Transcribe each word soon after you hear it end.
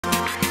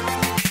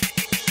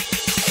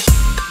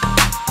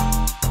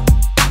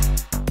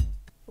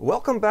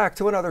Welcome back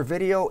to another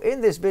video. In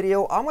this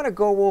video, I'm going to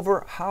go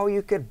over how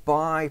you could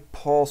buy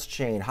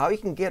Pulsechain, how you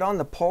can get on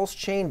the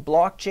Pulsechain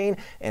blockchain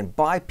and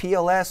buy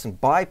PLS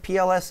and buy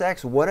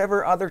PLSX,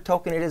 whatever other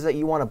token it is that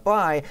you want to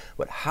buy.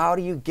 But how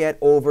do you get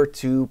over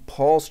to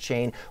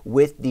Pulsechain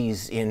with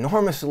these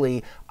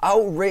enormously,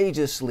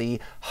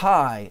 outrageously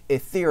high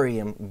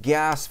Ethereum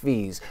gas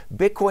fees?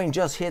 Bitcoin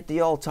just hit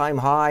the all-time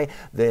high.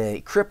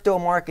 The crypto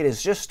market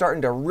is just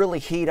starting to really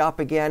heat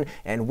up again.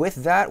 And with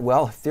that,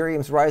 well,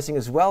 Ethereum's rising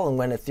as well. And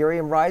when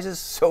Ethereum rises,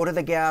 so do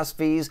the gas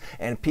fees,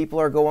 and people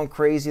are going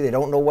crazy. They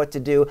don't know what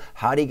to do.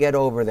 How do you get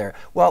over there?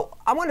 Well,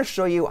 I want to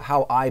show you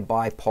how I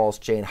buy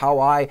Pulsechain, how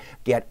I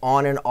get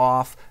on and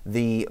off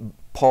the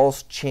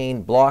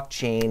Pulsechain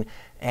blockchain,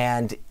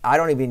 and I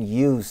don't even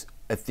use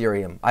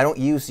Ethereum. I don't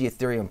use the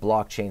Ethereum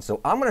blockchain. So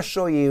I'm going to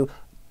show you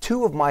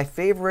two of my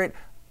favorite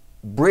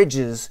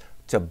bridges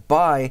to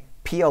buy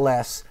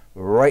PLS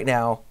right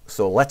now.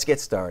 So let's get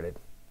started.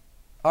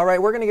 All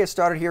right, we're going to get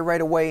started here right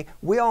away.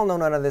 We all know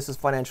none of this is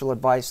financial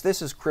advice.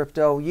 This is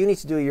crypto. You need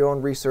to do your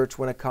own research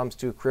when it comes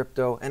to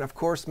crypto, and of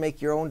course,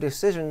 make your own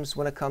decisions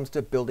when it comes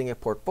to building a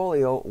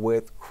portfolio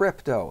with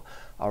crypto.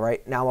 All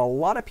right, now a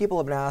lot of people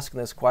have been asking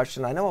this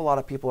question. I know a lot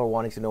of people are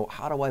wanting to know,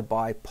 how do I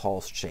buy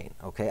Pulsechain?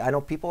 Okay, I know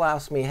people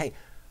ask me, hey,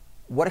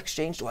 what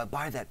exchange do I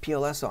buy that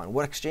PLS on?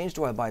 What exchange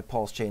do I buy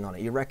Pulsechain on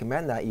it? You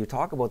recommend that. You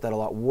talk about that a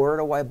lot. Where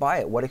do I buy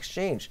it? What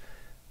exchange?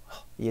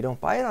 You don't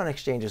buy it on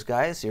exchanges,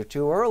 guys. You're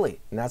too early.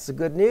 And that's the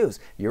good news.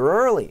 You're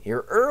early.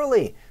 You're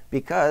early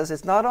because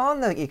it's not on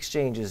the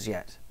exchanges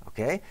yet.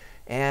 Okay?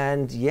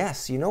 And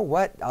yes, you know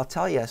what? I'll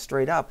tell you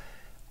straight up.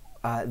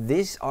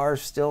 These are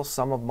still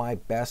some of my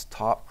best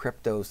top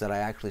cryptos that I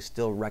actually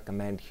still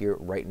recommend here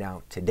right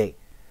now today.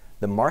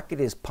 The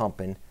market is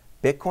pumping.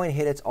 Bitcoin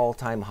hit its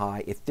all-time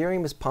high.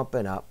 Ethereum is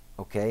pumping up.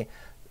 Okay?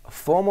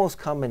 FOMO's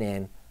coming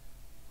in.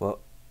 Well,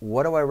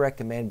 what do I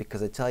recommend?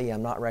 Because I tell you,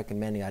 I'm not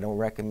recommending. I don't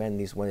recommend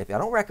these when I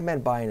don't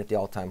recommend buying at the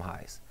all-time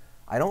highs.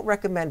 I don't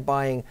recommend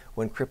buying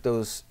when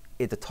crypto's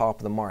at the top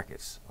of the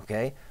markets.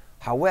 Okay.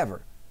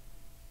 However,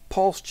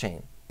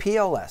 Pulsechain,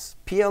 PLS,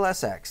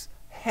 PLSX,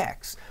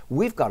 Hex,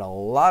 we've got a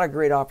lot of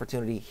great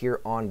opportunity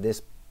here on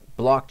this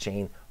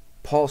blockchain,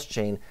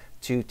 Pulsechain,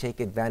 to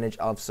take advantage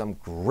of some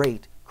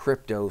great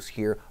cryptos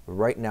here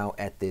right now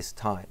at this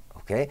time.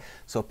 Okay.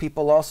 So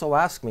people also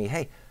ask me,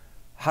 hey,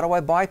 how do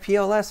I buy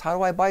PLS? How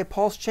do I buy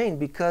Pulsechain?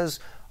 Because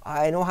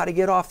I know how to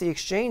get off the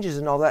exchanges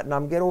and all that, and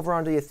I'm get over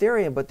onto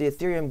Ethereum, but the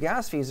Ethereum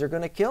gas fees are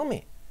going to kill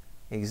me.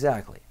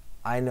 Exactly.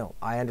 I know.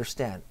 I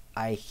understand.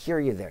 I hear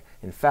you there.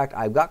 In fact,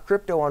 I've got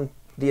crypto on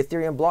the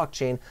Ethereum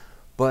blockchain,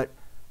 but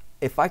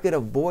if I could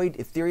avoid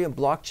Ethereum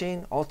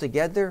blockchain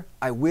altogether,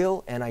 I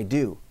will, and I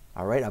do.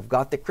 All right. I've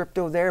got the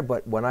crypto there,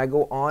 but when I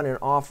go on and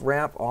off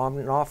ramp, on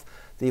and off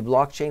the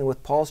blockchain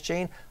with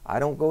Pulsechain, I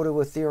don't go to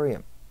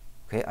Ethereum.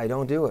 Okay. I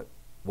don't do it.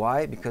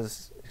 Why?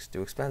 Because it's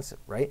too expensive,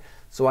 right?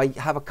 So I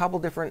have a couple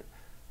different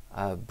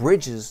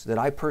bridges that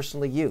I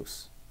personally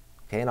use.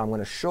 Okay, and I'm going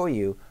to show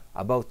you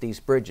about these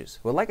bridges.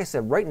 Well, like I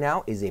said, right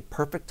now is a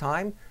perfect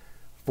time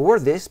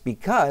for this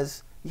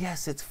because,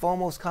 yes, it's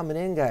FOMO's coming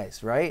in,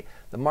 guys, right?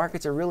 The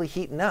markets are really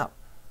heating up.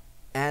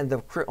 And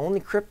the only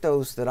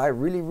cryptos that I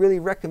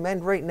really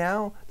recommend right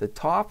now, the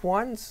top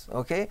ones,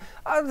 okay,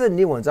 are the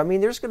new ones. I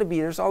mean, there's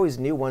always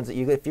new ones that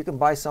you get. If you can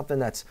buy something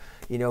that's,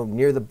 you know,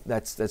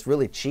 that's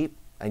really cheap,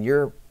 and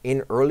you're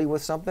in early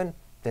with something,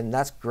 then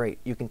that's great.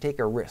 You can take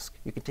a risk.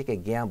 You can take a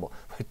gamble,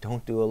 but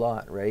don't do a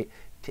lot, right?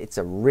 It's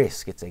a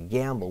risk. It's a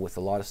gamble with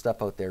a lot of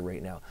stuff out there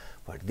right now.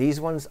 But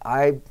these ones,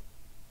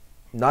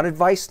 not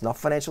advice, not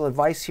financial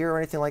advice here or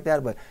anything like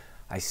that, but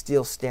I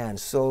still stand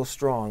so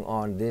strong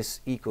on this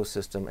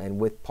ecosystem and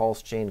with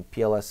Pulsechain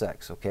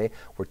PLSX, okay?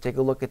 We're taking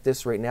a look at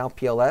this right now.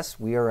 PLS,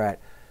 we are at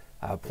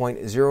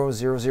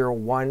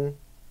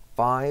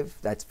 0.00015.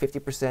 That's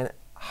 50%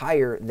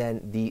 higher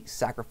than the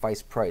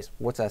sacrifice price.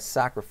 What's a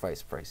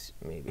sacrifice price,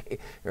 maybe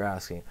you're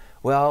asking?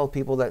 Well,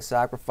 people that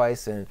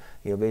sacrifice, and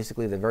you know,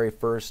 basically the very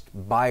first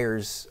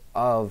buyers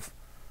of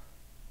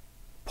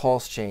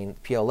Pulsechain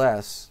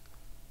PLS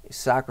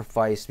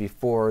sacrificed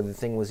before the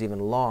thing was even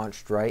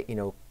launched, right? You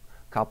know,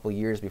 a couple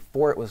years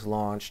before it was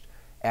launched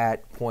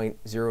at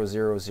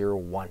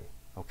 0.0001.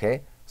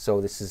 Okay,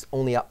 so this is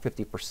only up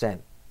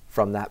 50%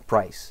 from that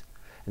price.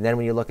 And then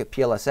when you look at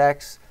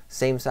PLSX,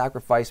 same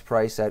sacrifice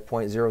price at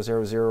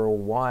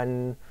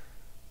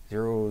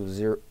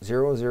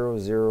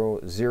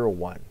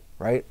 0.000100001,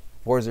 right?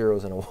 4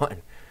 zeros and a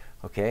 1,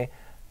 okay?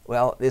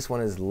 Well, this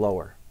one is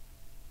lower.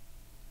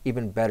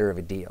 Even better of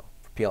a deal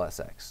for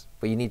PLSX.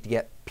 But you need to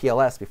get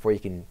PLS before you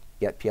can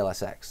get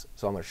PLSX.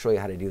 So I'm going to show you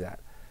how to do that.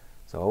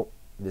 So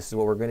this is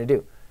what we're going to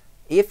do.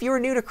 If you're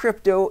new to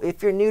crypto,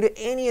 if you're new to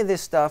any of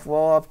this stuff,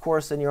 well, of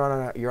course, then you're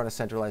on a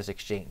centralized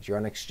exchange. You're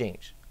on an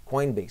exchange.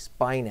 Coinbase,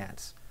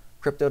 Binance,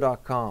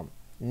 Crypto.com,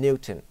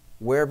 Newton,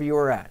 wherever you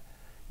are at,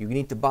 you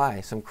need to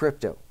buy some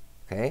crypto,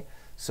 okay?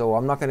 So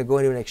I'm not going to go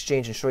into an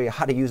exchange and show you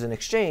how to use an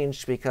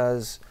exchange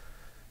because,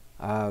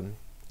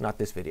 not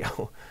this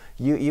video.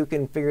 You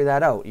can figure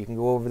that out. You can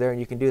go over there and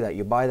you can do that.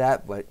 You buy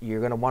that, but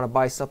you're going to want to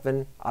buy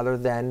something other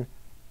than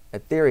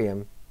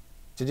Ethereum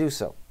to do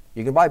so.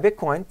 You can buy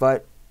Bitcoin,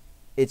 but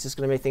it's just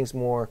going to make things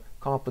more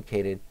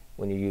complicated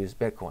when you use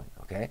Bitcoin,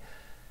 okay?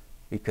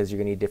 Because you're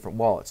going to need different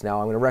wallets. Now,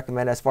 I'm going to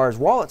recommend, as far as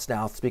wallets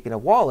now, speaking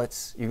of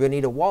wallets, you're going to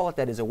need a wallet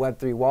that is a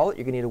Web3 wallet.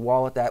 You're going to need a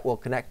wallet that will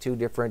connect to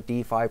different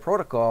DeFi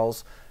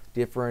protocols,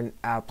 different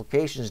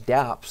applications,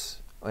 dApps,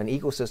 and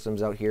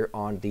ecosystems out here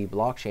on the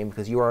blockchain,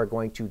 because you are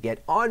going to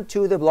get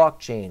onto the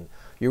blockchain.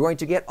 You're going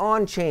to get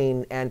on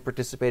chain and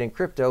participate in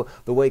crypto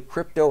the way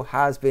crypto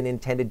has been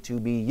intended to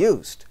be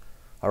used.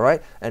 All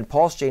right? And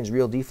Pulsechain is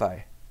real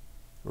DeFi.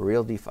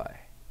 Real DeFi,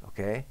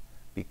 okay?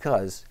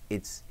 Because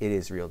it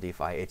is real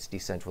DeFi. It's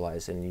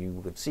decentralized, and you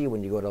would see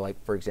when you go to,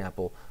 like, for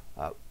example,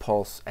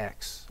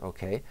 PulseX,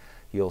 okay?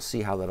 You'll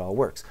see how that all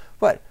works.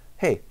 But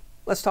hey,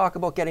 let's talk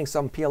about getting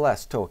some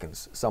PLS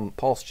tokens, some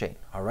Pulsechain,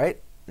 all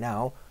right?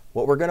 Now,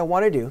 what we're going to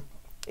want to do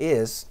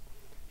is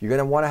you're going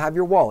to want to have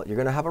your wallet. You're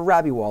going to have a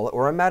Rabby wallet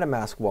or a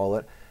MetaMask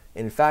wallet.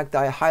 In fact,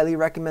 I highly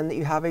recommend that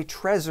you have a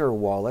Trezor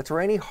wallet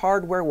or any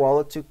hardware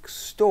wallet to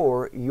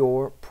store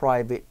your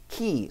private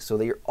key so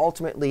that you're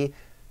ultimately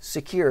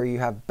secure. You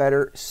have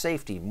better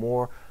safety,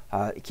 more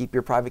keep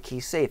your private key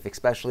safe,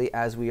 especially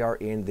as we are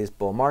in this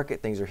bull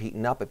market. Things are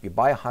heating up. If you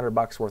buy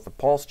 $100 worth of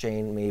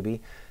Pulsechain,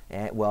 maybe,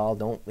 and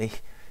well,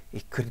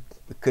 it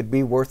could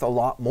be worth a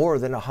lot more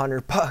than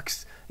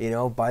 $100, you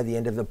know, by the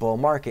end of the bull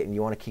market, and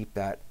you want to keep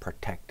that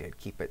protected,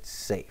 keep it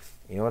safe.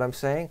 You know what I'm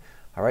saying?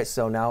 All right,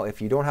 so now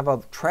if you don't have a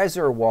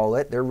Trezor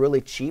wallet, they're really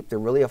cheap, they're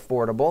really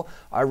affordable.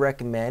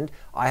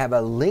 I have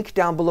a link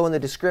down below in the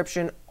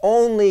description.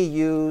 Only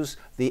use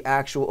the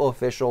actual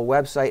official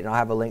website, and I'll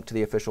have a link to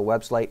the official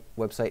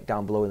website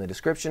down below in the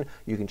description.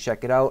 You can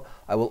check it out.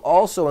 I will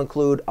also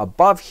include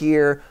above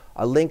here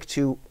a link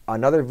to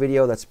another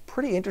video that's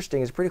pretty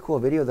interesting. It's a pretty cool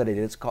video that I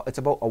did. It's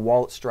about a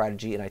wallet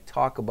strategy, and I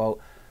talk about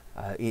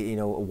you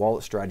know, a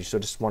wallet strategy. So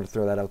just want to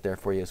throw that out there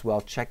for you as well.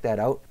 Check that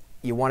out.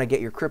 You want to get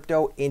your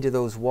crypto into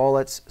those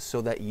wallets so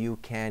that you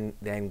can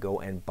then go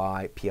and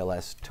buy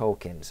PLS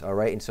tokens. All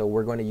right, and so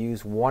we're going to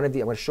use one of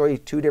the. I'm going to show you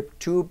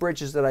two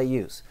bridges that I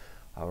use.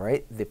 All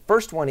right, the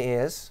first one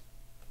is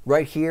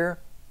right here.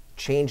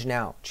 Change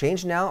now.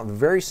 Change now.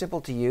 Very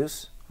simple to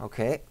use.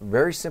 Okay,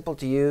 very simple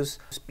to use.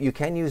 You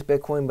can use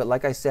Bitcoin, but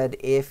like I said,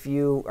 if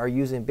you are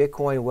using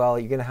Bitcoin, well,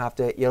 you're gonna have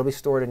to. It'll be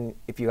stored in.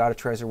 If you got a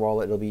Trezor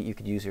wallet, you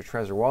could use your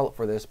Trezor wallet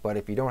for this. But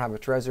if you don't have a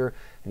Trezor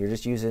and you're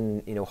just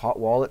using, you know, hot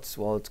wallets,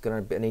 well, it's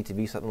gonna need to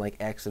be something like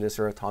Exodus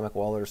or Atomic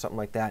Wallet or something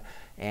like that.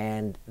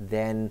 And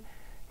then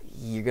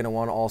you're gonna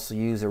want to also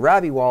use a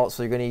Rabby wallet,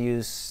 so you're gonna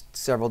use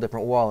several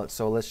different wallets.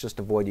 So let's just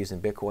avoid using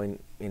Bitcoin,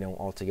 you know,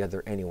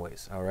 altogether,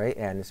 anyways. All right,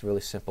 and it's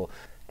really simple.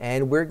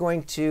 And we're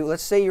going to,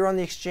 let's say you're on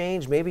the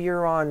exchange, maybe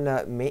you're on,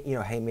 you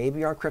know, hey, maybe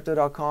you're on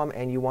crypto.com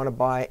and you want to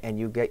buy and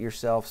you get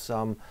yourself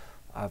some,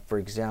 for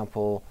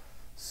example,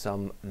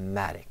 some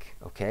Matic,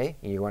 okay?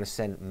 And you want to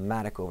send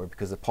Matic over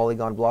because the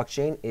Polygon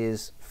blockchain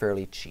is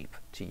fairly cheap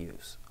to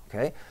use,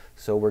 okay?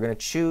 So we're going to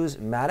choose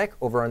Matic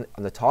over on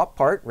the top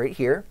part right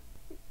here.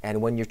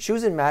 And when you're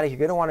choosing Matic, you're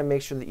going to want to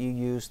make sure that you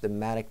use the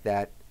Matic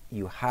that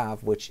you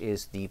have, which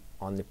is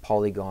on the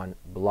Polygon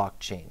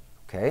blockchain,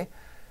 okay?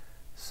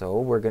 So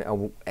we're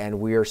gonna, and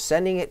we are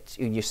sending it.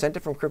 You sent it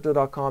from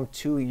crypto.com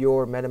to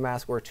your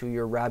MetaMask or to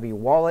your Rabby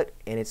wallet,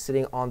 and it's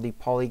sitting on the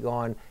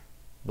Polygon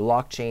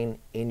blockchain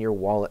in your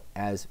wallet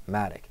as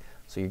Matic.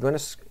 So you're going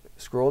to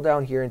scroll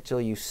down here until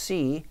you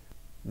see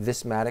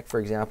this Matic, for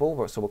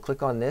example. So we'll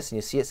click on this, and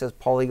you see it says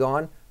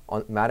Polygon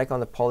on Matic on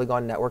the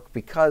Polygon network,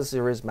 because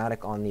there is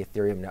Matic on the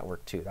Ethereum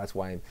network too. That's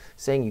why I'm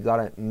saying you got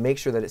to make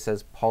sure that it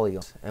says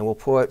Polygon. And we'll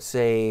put,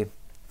 say,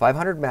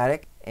 500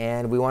 Matic.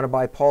 And we want to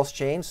buy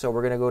Pulsechain, so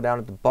we're going to go down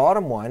at the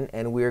bottom one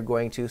and we're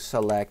going to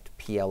select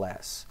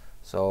PLS.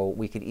 So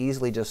we could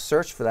easily just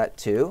search for that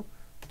too.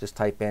 Just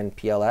type in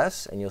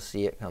PLS and you'll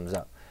see it comes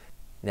up.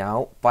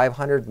 Now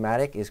 500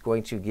 Matic is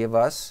going to give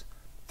us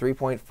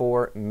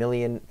 3.4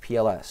 million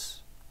PLS.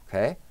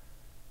 Okay.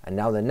 And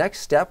now the next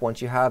step,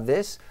 once you have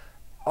this,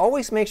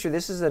 always make sure,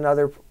 this is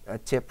another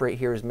tip right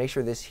here, is make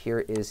sure this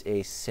here is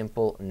a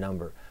simple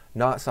number,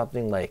 not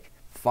something like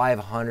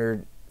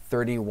 531.72683.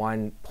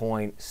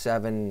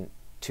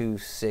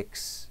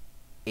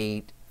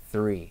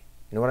 You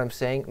know what I'm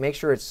saying? Make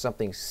sure it's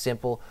something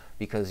simple,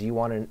 because you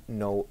want to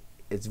know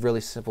it's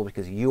really simple,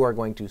 because you are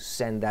going to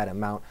send that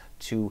amount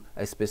to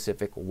a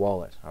specific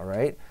wallet. All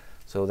right.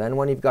 So then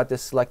when you've got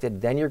this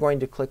selected, then you're going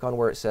to click on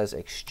where it says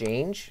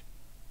exchange.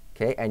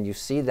 Okay. And you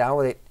see now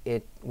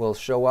it will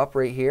show up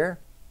right here.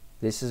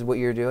 This is what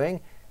you're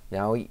doing.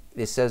 Now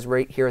it says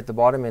right here at the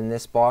bottom in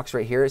this box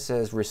right here, it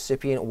says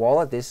recipient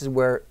wallet. This is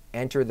where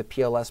enter the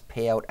PLS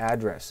payout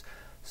address.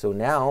 So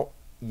now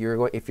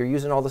if you're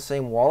using all the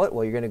same wallet,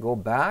 well, you're going to go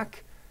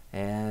back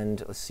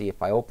and let's see,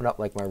 if I open up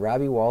like my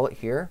Rabby wallet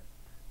here,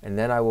 and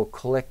then I will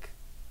click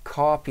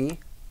copy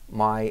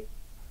my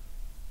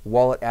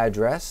wallet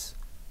address,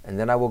 and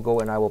then I will go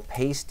and I will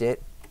paste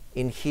it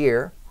in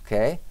here,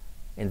 okay?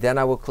 And then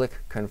I will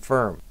click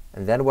confirm.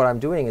 And then what I'm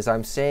doing is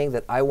I'm saying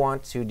that I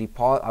want you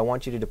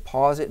to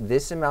deposit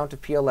this amount of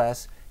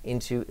PLS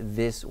into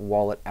this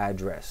wallet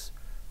address.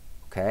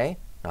 Okay?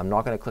 Now, I'm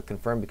not going to click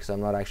confirm because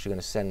I'm not actually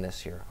going to send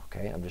this here.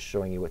 Okay, I'm just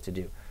showing you what to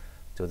do.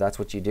 So that's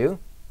what you do.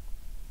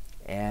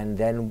 And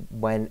then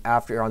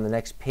after you're on the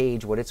next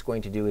page, what it's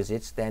going to do is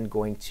it's then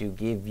going to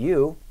give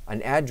you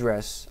an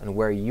address on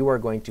where you are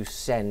going to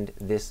send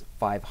this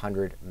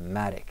 500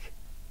 Matic.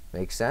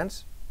 Make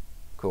sense?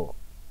 Cool.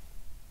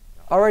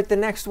 All right, the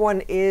next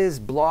one is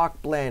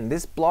Block Blend.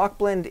 This Block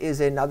Blend is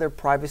another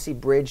privacy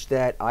bridge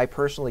that I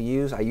personally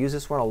use. I use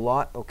this one a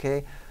lot,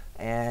 okay?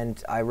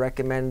 And I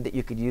recommend that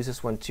you could use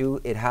this one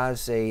too. It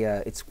has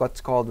it's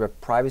what's called a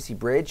privacy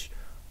bridge.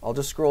 I'll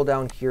just scroll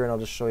down here and I'll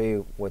just show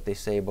you what they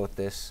say about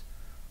this.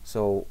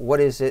 So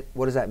what is it?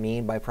 What does that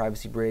mean by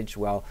privacy bridge?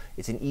 Well,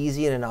 it's an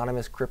easy and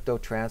anonymous crypto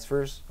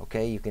transfers.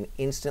 Okay, you can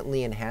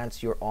instantly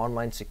enhance your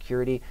online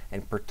security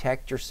and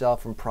protect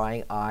yourself from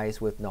prying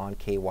eyes with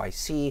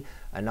non-KYC,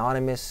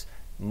 anonymous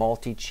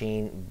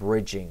multi-chain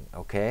bridging.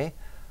 Okay,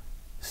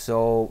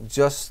 so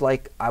just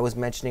like I was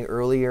mentioning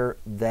earlier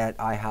that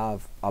I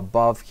have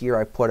above here,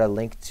 I put a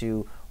link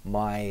to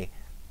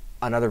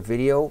another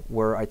video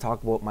where I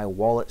talk about my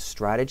wallet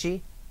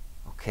strategy.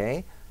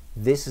 Okay.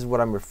 This is what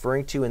I'm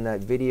referring to in that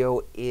video,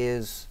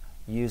 is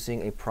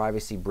using a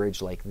privacy bridge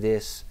like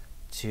this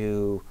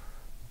to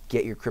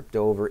get your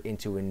crypto over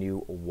into a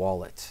new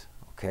wallet.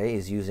 Okay,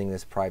 is using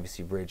this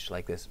privacy bridge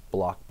like this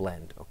Block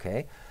Blend.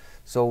 Okay,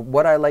 so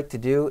what I like to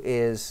do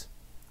is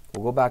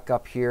we'll go back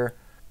up here.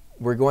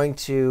 We're going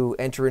to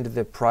enter into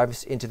the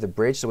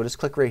bridge. So we'll just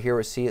click right here.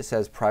 We'll see it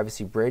says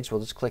privacy bridge.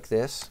 We'll just click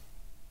this.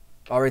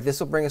 All right, this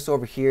will bring us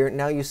over here.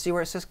 Now you see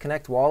where it says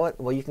connect wallet?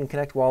 Well, you can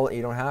connect wallet,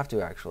 you don't have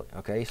to actually,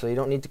 okay? So you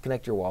don't need to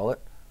connect your wallet,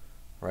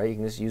 right? You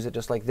can just use it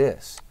just like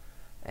this.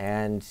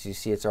 And you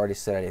see it's already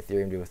set at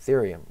Ethereum to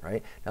Ethereum,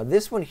 right? Now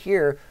this one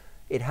here,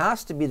 it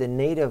has to be the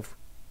native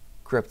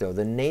crypto,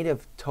 the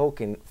native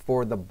token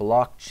for the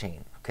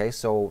blockchain, okay?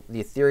 So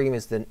the Ethereum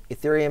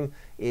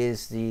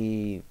is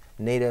the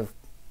native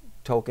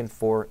token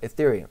for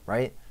Ethereum,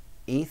 right?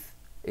 ETH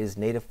is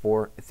native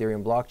for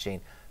Ethereum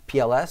blockchain.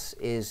 PLS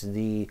is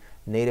the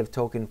native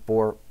token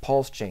for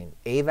Pulsechain.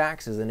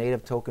 AVAX is the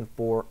native token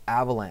for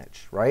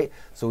Avalanche, right?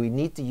 So we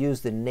need to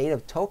use the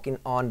native token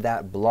on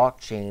that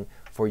blockchain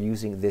for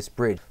using this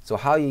bridge. So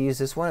how you use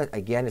this one,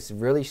 again, it's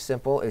really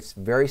simple. It's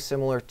very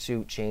similar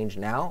to Change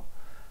Now.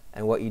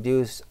 And what you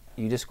do is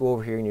you just go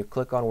over here and you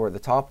click on the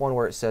top one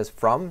where it says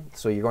from.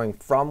 So you're going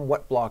from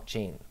what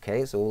blockchain,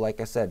 okay? So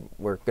like I said,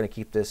 we're going to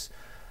keep this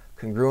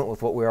congruent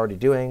with what we're already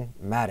doing,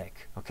 Matic,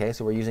 okay?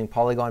 So we're using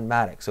Polygon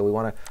Matic. So we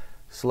want to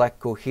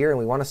go here and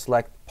we want to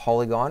select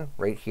Polygon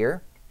right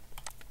here,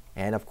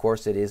 and of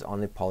course it is on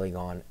the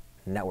Polygon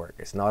network.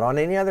 It's not on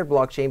any other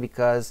blockchain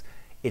because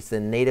it's the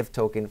native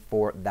token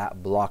for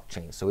that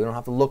blockchain, so we don't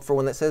have to look for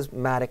one that says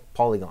Matic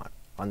Polygon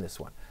on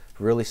this one.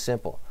 It's really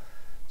simple.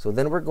 So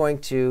then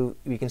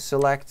we can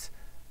select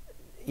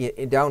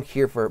down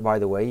here, by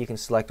the way, you can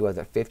select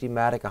whether 50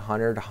 Matic,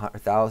 100,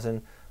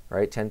 100,000,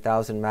 right,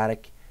 10,000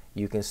 Matic.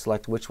 You can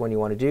select which one you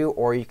want to do,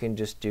 or you can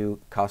just do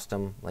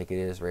custom like it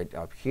is right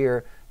up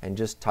here and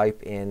just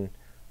type in,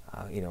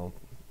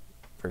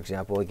 for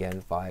example,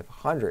 again,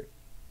 500,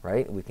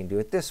 right? We can do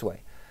it this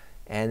way.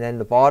 And then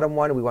the bottom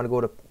one, we want to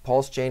go to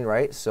Pulsechain,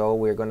 right? So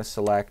we're going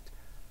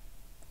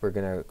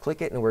to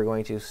click it and we're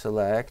going to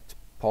select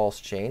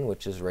Pulsechain,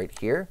 which is right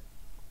here.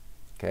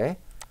 Okay,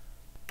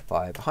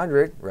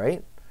 500,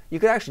 right? You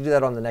could actually do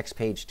that on the next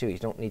page too. You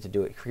don't need to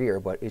do it here,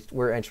 but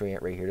we're entering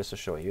it right here just to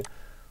show you.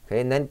 Okay,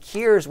 and then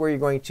here's where you're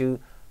going to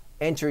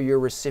enter your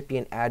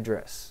recipient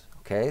address.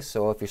 Okay,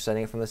 so if you're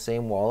sending it from the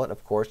same wallet,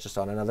 of course, just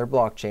on another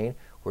blockchain,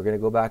 we're going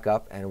to go back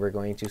up and we're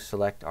going to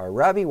select our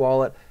Rabi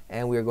wallet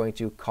and we're going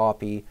to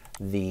copy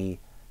the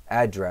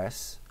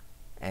address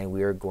and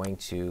we are going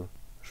to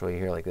show you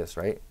here like this,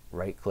 right?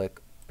 Right click,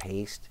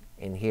 paste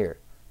in here,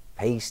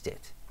 paste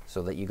it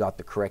so that you got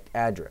the correct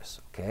address.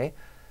 Okay,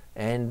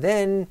 and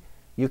then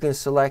you can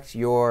select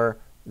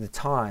the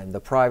time, the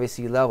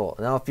privacy level.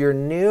 Now, if you're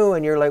new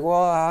and you're like,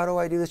 well, how do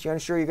I do this? You're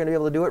unsure you're going to be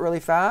able to do it really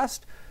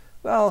fast?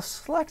 Well,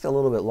 select a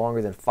little bit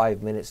longer than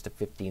 5 minutes to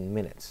 15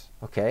 minutes,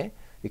 okay?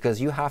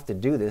 Because you have to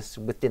do this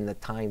within the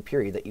time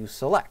period that you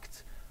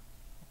select,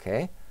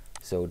 okay?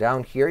 So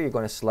down here, you're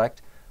going to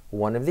select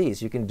one of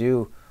these. You can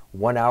do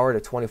 1 hour to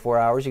 24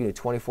 hours. You can do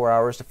 24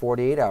 hours to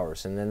 48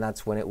 hours, and then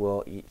that's when it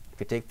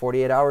could take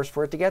 48 hours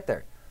for it to get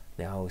there.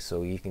 Now,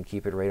 so you can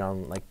keep it right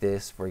on like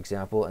this, for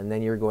example, and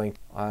then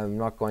I'm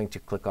not going to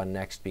click on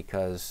next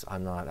because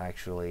I'm not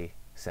actually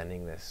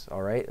sending this,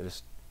 all right? I'm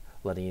just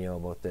letting you know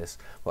about this.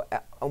 Well,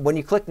 when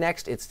you click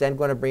next, it's then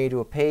going to bring you to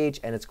a page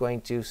and it's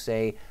going to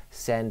say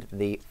send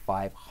the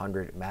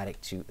 500 Matic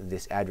to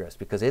this address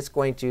because it's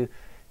going to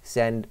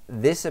send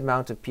this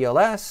amount of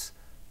PLS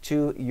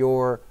to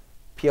your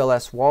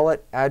PLS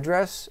wallet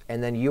address,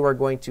 and then you are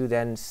going to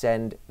then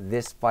send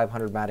this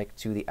 500 Matic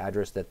to the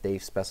address that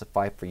they've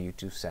specified for you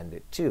to send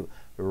it to.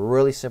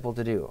 Really simple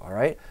to do, all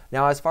right?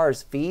 Now, as far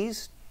as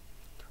fees,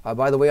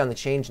 by the way, on the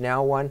Change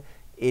Now one,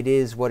 it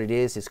is what it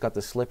is. It's got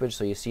the slippage,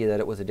 so you see that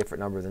it was a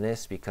different number than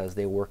this because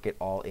they work it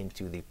all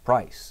into the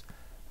price.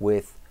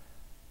 With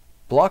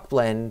Block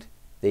Blend,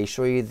 they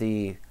show you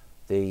the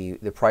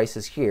The price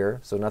is here,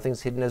 so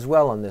nothing's hidden as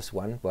well on this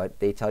one, but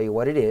they tell you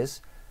what it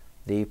is.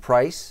 The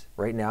price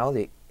right now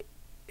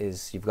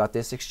is you've got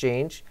this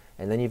exchange,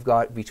 and then you've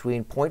got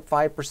between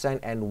 0.5%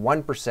 and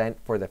 1%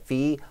 for the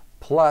fee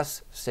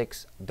plus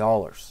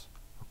 $6,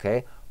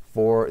 okay,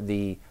 for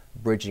the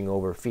bridging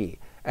over fee.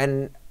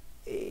 And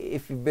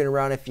if you've been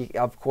around,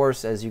 of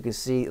course, as you can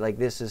see, like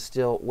this is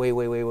still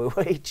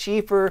way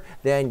cheaper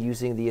than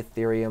using the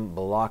Ethereum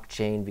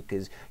blockchain,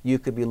 because you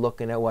could be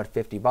looking at what,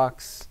 50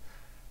 bucks,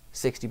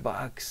 60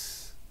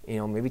 bucks, you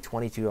know, maybe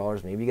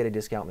 $22, maybe you get a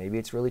discount, maybe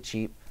it's really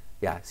cheap.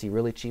 Yeah, see,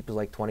 really cheap is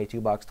like 22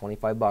 bucks,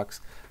 25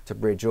 bucks to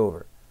bridge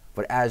over.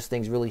 But as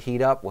things really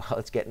heat up, well,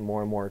 it's getting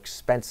more and more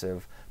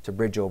expensive to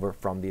bridge over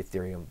from the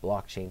Ethereum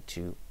blockchain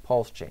to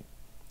Pulsechain,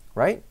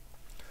 right?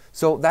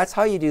 So that's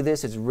how you do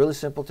this. It's really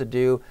simple to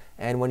do.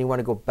 And when you want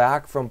to go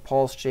back from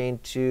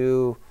Pulsechain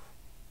to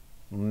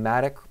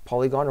Matic,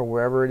 Polygon, or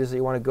wherever it is that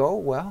you want to go,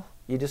 well,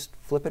 you just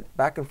flip it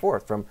back and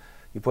forth.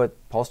 You put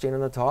Pulsechain on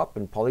the top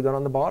and Polygon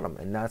on the bottom,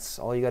 and that's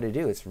all you got to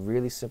do. It's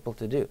really simple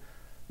to do.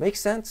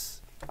 Makes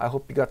sense? I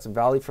hope you got some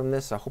value from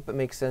this. I hope it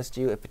makes sense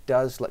to you. If it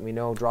does, let me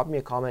know. Drop me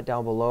a comment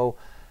down below.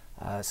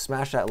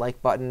 Smash that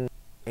like button.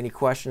 Any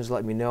questions,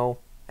 let me know.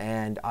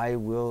 And I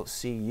will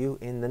see you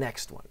in the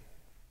next one.